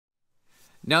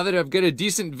Now that I've got a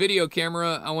decent video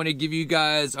camera, I want to give you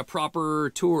guys a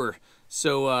proper tour.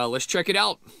 So let's check it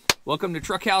out. Welcome to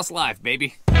Truck House Life,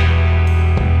 baby.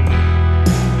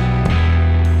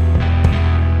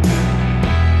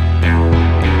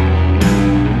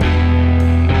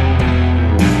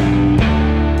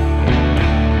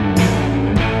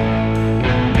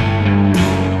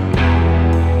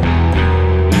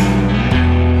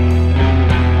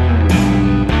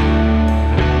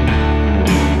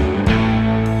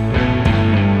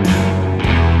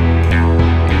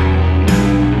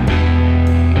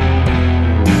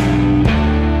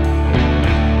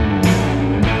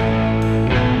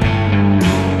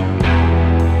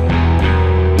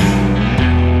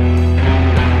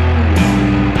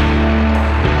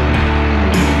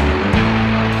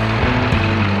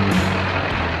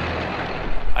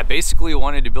 Basically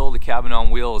wanted to build a cabin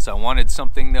on wheels. I wanted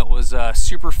something that was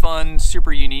super fun,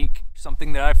 super unique,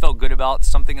 something that I felt good about,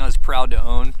 something I was proud to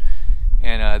own.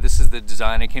 And this is the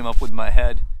design I came up with in my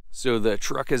head. So the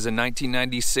truck is a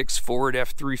 1996 Ford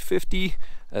F350.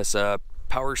 That's a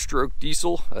Power Stroke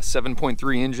diesel, a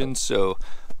 7.3 engine. So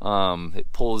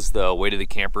it pulls the weight of the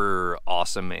camper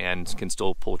awesome and can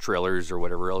still pull trailers or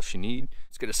whatever else you need.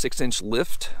 It's got a 6-inch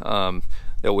lift.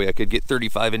 That way I could get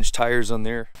 35-inch tires on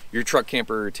there. Your truck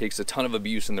camper takes a ton of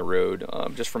abuse in the road,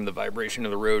 just from the vibration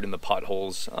of the road and the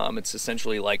potholes. It's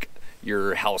essentially like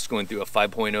your house going through a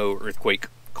 5.0 earthquake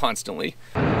constantly.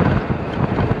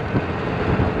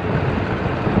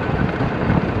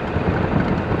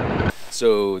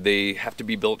 So they have to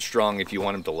be built strong if you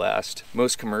want them to last.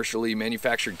 Most commercially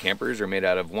manufactured campers are made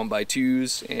out of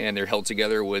 1x2s and they're held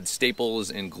together with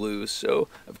staples and glue. So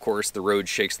of course the road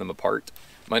shakes them apart.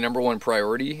 My number one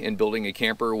priority in building a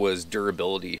camper was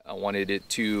durability. I wanted it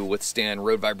to withstand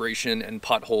road vibration and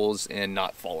potholes and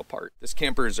not fall apart. This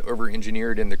camper is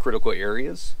over-engineered in the critical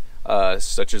areas,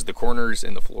 such as the corners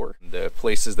and the floor, the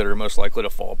places that are most likely to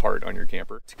fall apart on your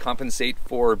camper. To compensate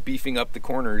for beefing up the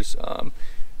corners,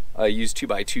 I used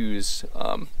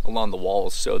 2x2s along the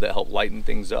walls, so that helped lighten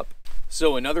things up.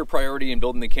 So another priority in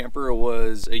building the camper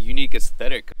was a unique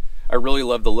aesthetic. I really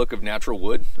love the look of natural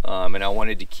wood, and I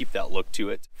wanted to keep that look to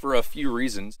it for a few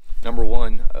reasons. Number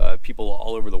one, people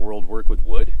all over the world work with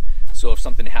wood. So if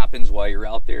something happens while you're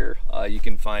out there, you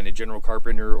can find a general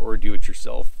carpenter or do it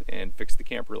yourself and fix the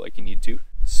camper like you need to.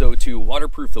 So to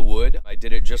waterproof the wood, I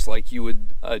did it just like you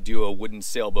would do a wooden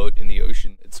sailboat in the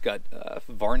ocean. It's got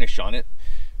varnish on it,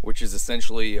 which is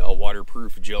essentially a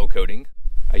waterproof gel coating.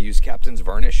 I use Captain's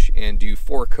Varnish and do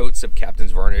 4 coats of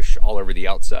Captain's Varnish all over the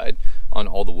outside on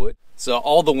all the wood. So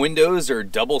all the windows are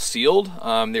double sealed.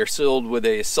 They're sealed with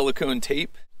a silicone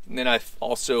tape. And then I've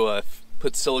also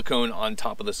put silicone on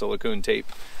top of the silicone tape.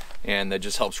 And that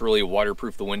just helps really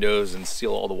waterproof the windows and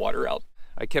seal all the water out.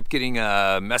 I kept getting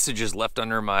messages left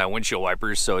under my windshield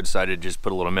wipers, so I decided to just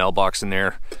put a little mailbox in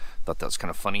there. Thought that was kind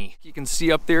of funny. You can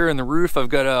see up there in the roof, I've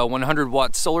got a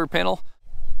 100-watt solar panel.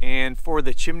 And for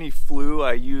the chimney flue,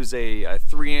 I use a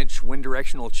 3-inch wind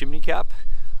directional chimney cap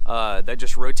that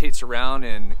just rotates around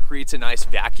and creates a nice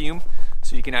vacuum,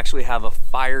 so you can actually have a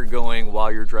fire going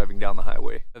while you're driving down the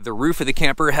highway. The roof of the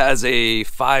camper has a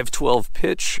 5/12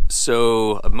 pitch,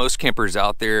 so most campers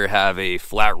out there have a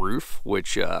flat roof,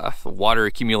 which water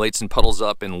accumulates and puddles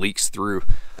up and leaks through.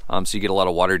 So you get a lot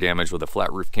of water damage with a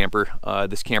flat roof camper.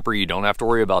 This camper, you don't have to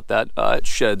worry about that. It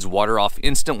sheds water off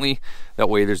instantly. That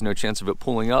way there's no chance of it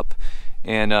pulling up.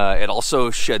 And it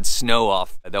also sheds snow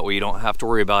off. That way you don't have to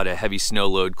worry about a heavy snow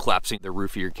load collapsing the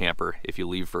roof of your camper if you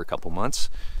leave for a couple months.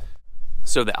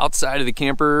 So the outside of the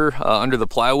camper under the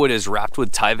plywood is wrapped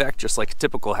with Tyvek, just like a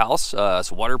typical house.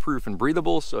 It's waterproof and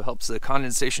breathable, so it helps the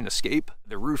condensation escape.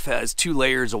 The roof has 2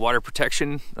 layers of water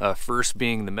protection. First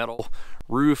being the metal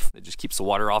roof that just keeps the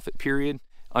water off it, period.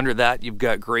 Under that, you've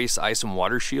got Grace Ice and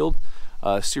Water Shield.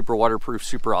 Super waterproof,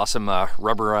 super awesome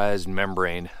rubberized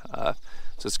membrane.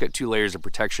 So it's got 2 layers of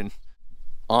protection.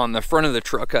 On the front of the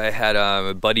truck, I had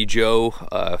my buddy Joe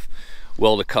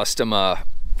weld a custom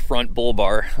front bull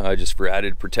bar just for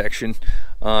added protection.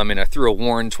 And I threw a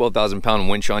Warren 12,000-pound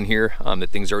winch on here. That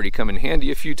thing's already come in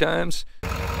handy a few times.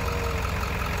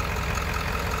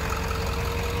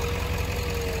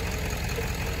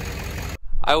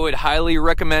 I would highly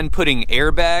recommend putting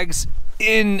airbags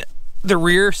in the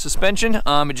rear suspension.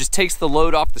 It just takes the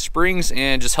load off the springs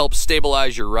and just helps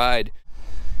stabilize your ride.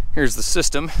 Here's the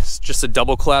system. It's just a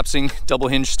double collapsing, double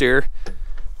hinge stair.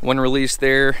 One release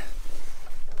there,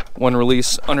 one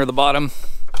release under the bottom,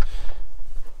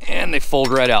 and they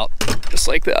fold right out, just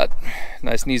like that.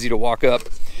 Nice and easy to walk up.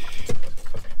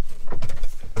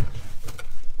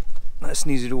 Nice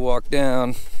and easy to walk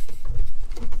down.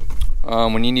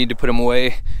 When you need to put them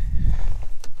away,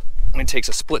 It takes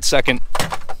a split second,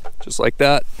 just like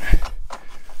that.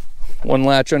 One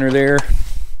latch under there,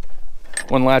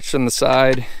 one latch on the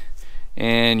side,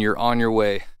 and you're on your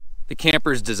way. The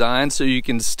camper is designed so you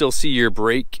can still see your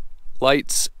brake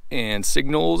lights and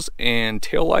signals and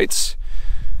tail lights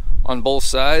on both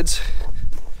sides.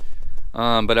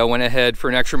 But I went ahead for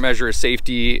an extra measure of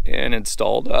safety and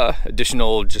installed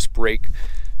additional just brake,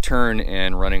 turn,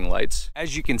 and running lights.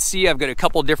 As you can see, I've got a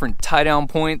couple different tie down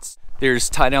points. There's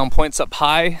tie down points up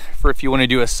high for if you want to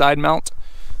do a side mount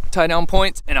tie down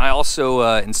points, and I also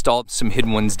installed some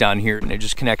hidden ones down here, and it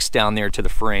just connects down there to the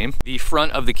frame. The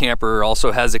front of the camper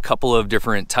also has a couple of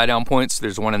different tie down points.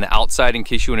 There's one on the outside in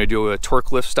case you want to do a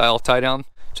torque lift style tie down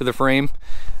to the frame.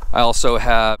 I also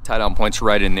have tie down points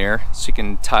right in there so you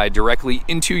can tie directly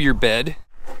into your bed.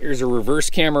 Here's a reverse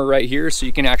camera right here so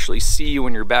you can actually see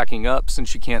when you're backing up,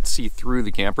 since you can't see through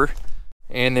the camper.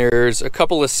 And there's a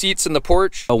couple of seats in the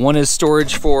porch. One is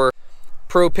storage for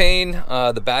propane,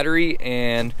 the battery,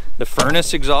 and the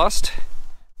furnace exhaust.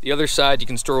 The other side you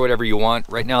can store whatever you want.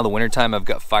 Right now, the wintertime, I've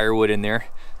got firewood in there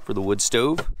for the wood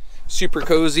stove. Super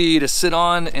cozy to sit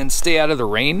on and stay out of the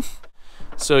rain.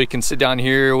 So you can sit down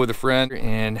here with a friend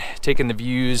and take in the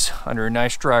views under a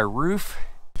nice dry roof.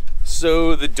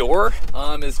 So the door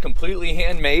is completely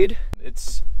handmade.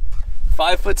 It's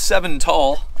 5'7"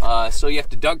 tall, so you have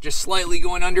to duck just slightly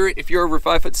going under it if you're over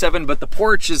 5'7", but the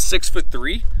porch is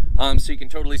 6'3", so you can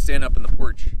totally stand up in the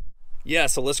porch. Yeah,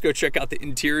 so let's go check out the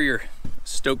interior.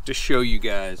 Stoked to show you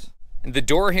guys. The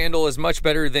door handle is much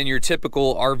better than your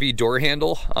typical RV door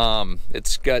handle.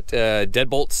 It's got a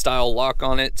deadbolt style lock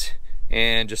on it,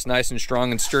 and just nice and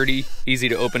strong and sturdy, easy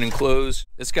to open and close.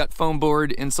 It's got foam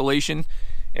board insulation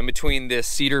in between the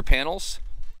cedar panels.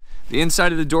 The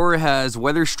inside of the door has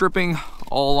weather stripping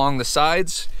all along the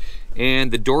sides,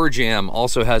 and the door jamb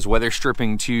also has weather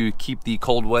stripping to keep the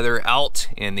cold weather out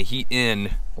and the heat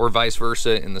in, or vice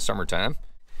versa in the summertime.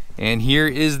 And here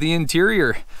is the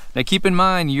interior. Now keep in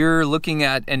mind, you're looking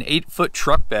at an 8-foot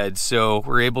truck bed, so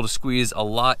we're able to squeeze a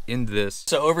lot into this.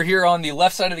 So over here on the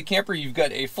left side of the camper, you've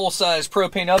got a full-size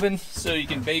propane oven, so you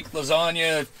can bake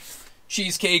lasagna,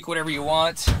 cheesecake, whatever you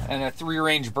want, and a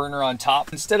 3-range burner on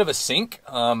top. Instead of a sink,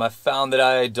 I've found that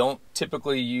I don't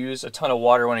typically use a ton of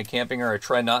water when I'm camping, or I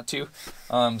try not to.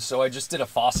 So I just did a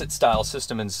faucet style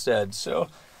system instead. So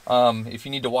if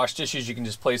you need to wash dishes, you can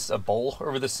just place a bowl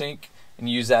over the sink and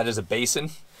use that as a basin,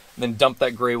 and then dump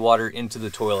that gray water into the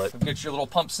toilet. Get your little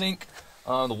pump sink.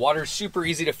 The water's super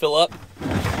easy to fill up.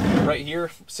 Right here,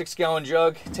 6-gallon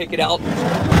jug, take it out,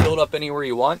 fill it up anywhere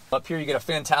you want. Up here you get a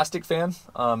fantastic fan.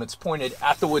 It's pointed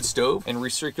at the wood stove and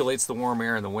recirculates the warm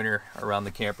air in the winter around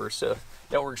the camper, so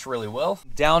that works really well.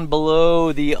 Down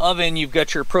below the oven, you've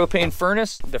got your propane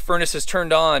furnace. The furnace is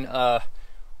turned on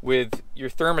with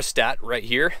your thermostat right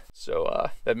here,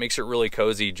 so that makes it really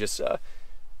cozy, just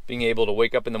being able to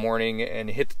wake up in the morning and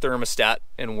hit the thermostat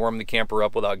and warm the camper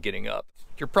up without getting up.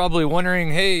 You're probably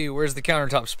wondering, hey, where's the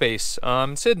countertop space?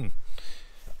 It's hidden.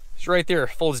 It's right there,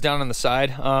 folds down on the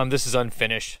side. This is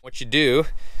unfinished. What you do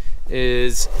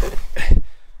is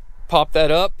pop that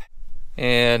up,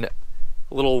 and a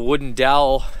little wooden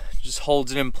dowel just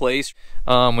holds it in place.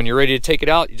 When you're ready to take it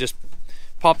out, you just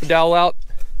pop the dowel out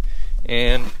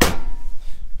and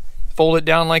fold it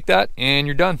down like that, and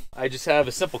you're done. I just have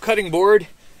a simple cutting board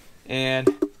and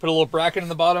put a little bracket in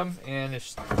the bottom, and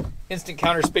it's instant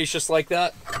counter space just like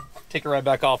that. Take it right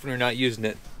back off when you're not using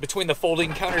it. Between the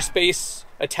folding counter space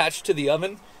attached to the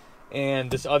oven and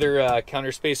this other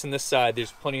counter space on this side,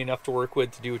 there's plenty enough to work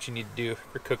with to do what you need to do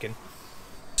for cooking.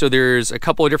 So there's a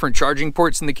couple of different charging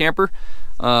ports in the camper.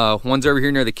 One's over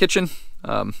here near the kitchen.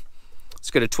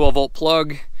 It's got a 12-volt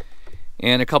plug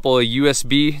and a couple of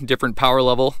USB different power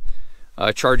level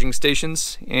charging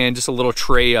stations, and just a little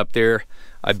tray up there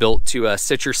I built to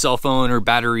set your cell phone or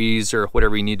batteries or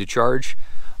whatever you need to charge.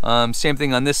 Same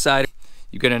thing on this side.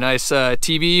 You've got a nice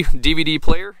TV, DVD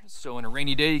player, so on a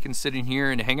rainy day you can sit in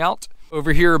here and hang out.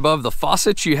 Over here above the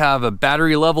faucet you have a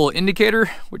battery level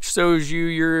indicator, which shows you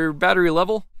your battery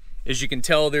level. As you can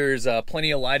tell, there's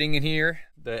plenty of lighting in here.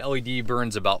 The LED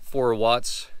burns about 4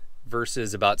 watts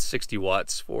versus about 60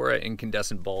 watts for an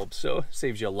incandescent bulb, so it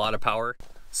saves you a lot of power.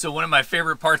 So one of my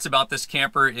favorite parts about this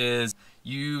camper is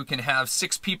you can have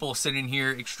 6 people sitting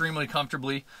here extremely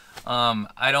comfortably.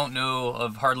 I don't know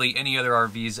of hardly any other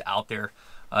RVs out there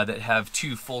that have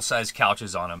 2 full-size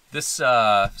couches on them. This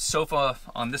sofa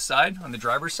on this side, on the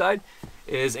driver's side,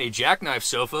 is a jackknife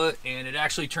sofa, and it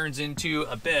actually turns into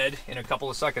a bed in a couple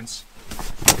of seconds,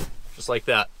 just like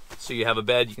that. So you have a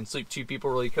bed, you can sleep 2 people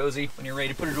really cozy. When you're ready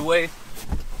to put it away,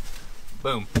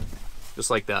 boom, just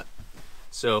like that.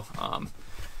 So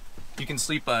You can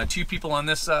sleep 2 people on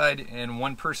this side and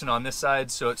 1 person on this side,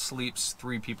 so it sleeps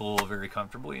 3 people very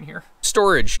comfortably in here.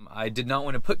 Storage. I did not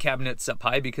want to put cabinets up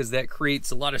high because that creates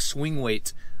a lot of swing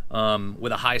weight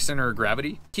with a high center of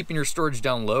gravity. Keeping your storage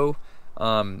down low,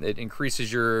 it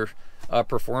increases your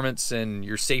performance and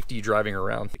your safety driving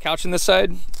around. The couch on this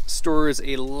side stores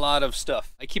a lot of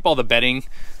stuff. I keep all the bedding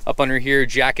up under here,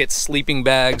 jackets, sleeping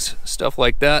bags, stuff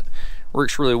like that.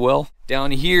 Works really well.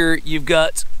 Down here, you've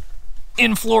got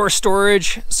in-floor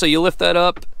storage, so you lift that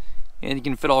up and you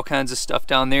can fit all kinds of stuff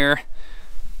down there.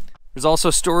 There's also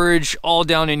storage all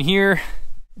down in here.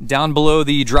 Down below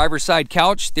the driver's side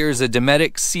couch, there's a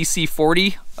Dometic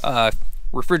CC40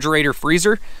 refrigerator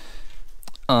freezer.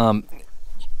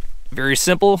 Very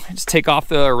simple. Just take off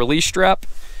the release strap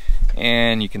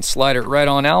and you can slide it right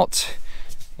on out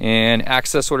and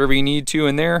access whatever you need to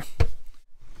in there.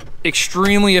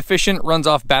 Extremely efficient, runs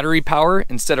off battery power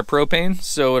instead of propane,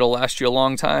 so it'll last you a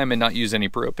long time and not use any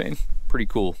propane. Pretty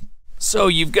cool. So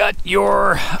you've got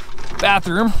your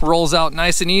bathroom, rolls out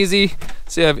nice and easy.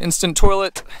 So you have instant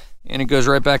toilet and it goes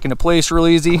right back into place real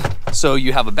easy. So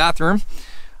you have a bathroom.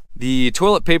 The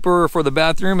toilet paper for the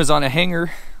bathroom is on a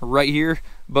hanger right here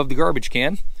above the garbage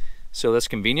can. So that's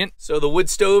convenient. So the wood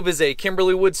stove is a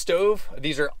Kimberly wood stove.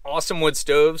 These are awesome wood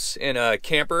stoves in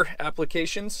camper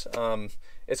applications.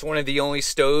 It's one of the only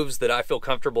stoves that I feel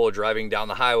comfortable driving down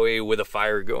the highway with a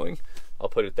fire going. I'll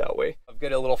put it that way. I've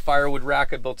got a little firewood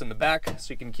rack I built in the back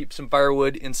so you can keep some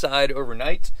firewood inside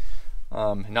overnight.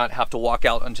 Not have to walk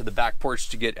out onto the back porch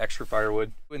to get extra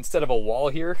firewood. Instead of a wall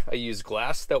here, I use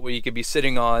glass. That way you could be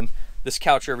sitting on this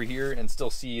couch over here and still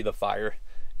see the fire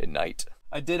at night.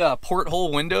 I did porthole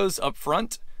windows up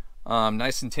front,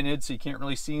 nice and tinted so you can't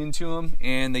really see into them,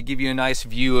 and they give you a nice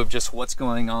view of just what's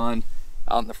going on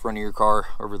out in the front of your car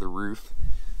over the roof.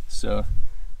 So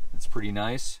that's pretty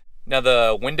nice. Now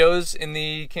the windows in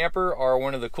the camper are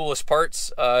one of the coolest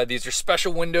parts. These are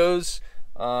special windows.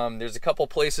 There's a couple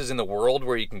places in the world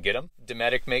where you can get them.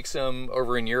 Dometic makes them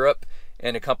over in Europe,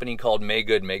 and a company called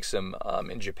Maygood makes them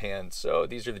in Japan. So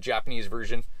these are the Japanese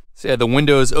version. So yeah, the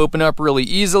windows open up really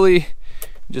easily.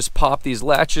 Just pop these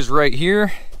latches right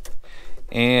here,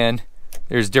 and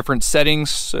there's different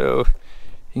settings, so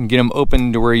you can get them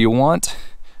open to where you want.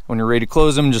 When you're ready to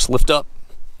close them, just lift up,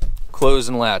 close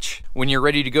and latch. When you're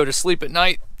ready to go to sleep at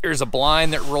night, there's a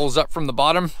blind that rolls up from the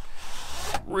bottom.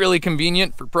 Really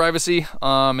convenient for privacy.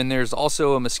 And there's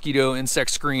also a mosquito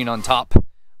insect screen on top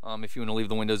if you want to leave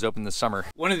the windows open this summer.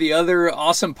 One of the other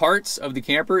awesome parts of the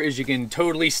camper is you can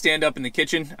totally stand up in the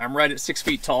kitchen. I'm right at 6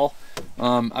 feet tall.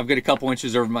 I've got a couple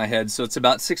inches over my head, so it's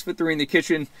about 6'3" in the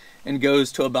kitchen and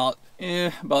goes to about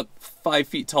 5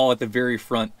 feet tall at the very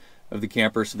front of the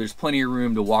camper. So there's plenty of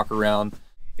room to walk around.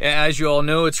 As you all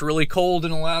know, it's really cold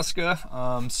in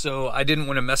Alaska, so I didn't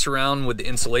want to mess around with the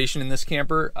insulation in this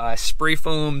camper. I spray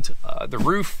foamed the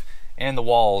roof and the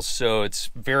walls, so it's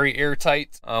very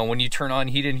airtight. When you turn on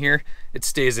heat in here, it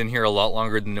stays in here a lot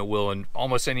longer than it will in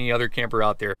almost any other camper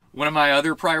out there. One of my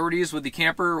other priorities with the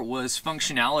camper was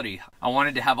functionality. I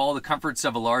wanted to have all the comforts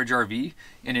of a large RV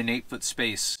in an 8-foot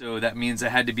space, so that means I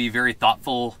had to be very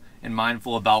thoughtful and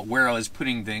mindful about where I was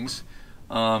putting things.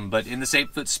 But in this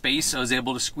 8-foot space, I was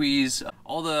able to squeeze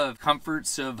all the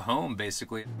comforts of home,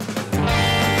 basically.